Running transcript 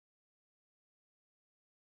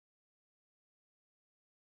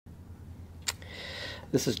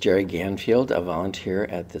This is Jerry Ganfield, a volunteer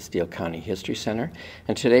at the Steele County History Center,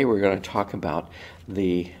 and today we're going to talk about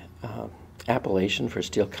the appellation for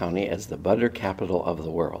Steele County as the butter capital of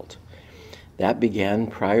the world. That began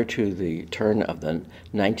prior to the turn of the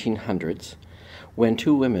 1900s, when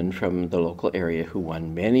two women from the local area who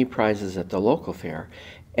won many prizes at the local fair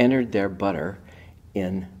entered their butter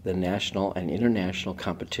in the national and international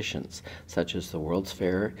competitions, such as the World's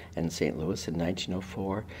Fair in St. Louis in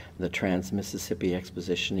 1904, the Trans-Mississippi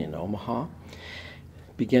Exposition in Omaha.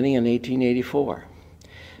 Beginning in 1884,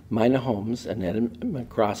 Mina Holmes and Ed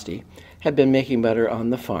McGrosty had been making butter on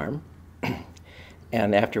the farm,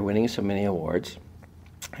 and after winning so many awards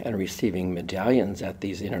and receiving medallions at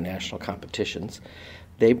these international competitions,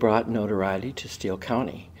 they brought notoriety to Steele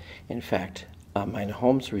County. In fact, Mina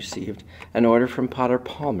Holmes received an order from Potter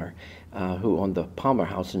Palmer, who owned the Palmer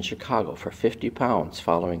House in Chicago, for 50 pounds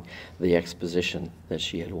following the exposition that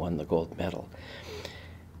she had won the gold medal.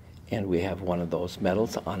 And we have one of those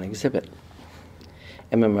medals on exhibit.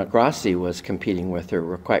 Emma McGrosty was competing with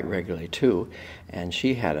her quite regularly too, and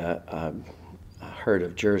she had a herd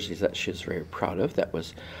of jerseys that she was very proud of that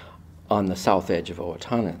was on the south edge of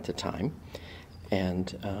Owatonna at the time,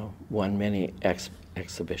 and won many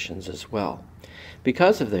exhibitions as well.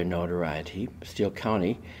 Because of their notoriety, Steele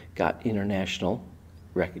County got international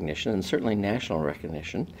recognition and certainly national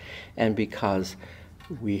recognition, and because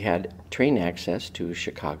we had train access to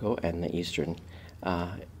Chicago and the eastern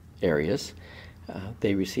areas,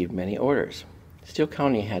 they received many orders. Steele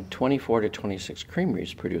County had 24 to 26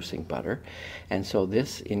 creameries producing butter, and so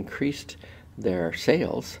this increased their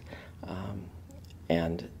sales,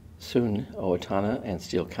 and soon Owatonna and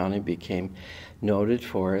Steele County became noted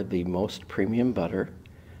for the most premium butter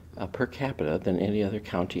per capita than any other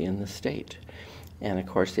county in the state. And of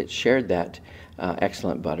course it shared that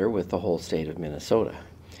excellent butter with the whole state of Minnesota.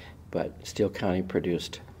 But Steele County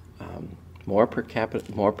produced more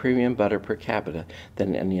premium butter per capita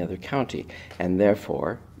than any other county, and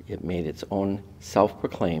therefore it made its own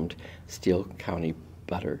self-proclaimed Steele County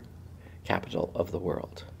butter capital of the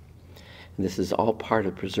world. And this is all part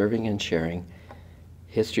of preserving and sharing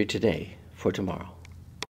history today for tomorrow.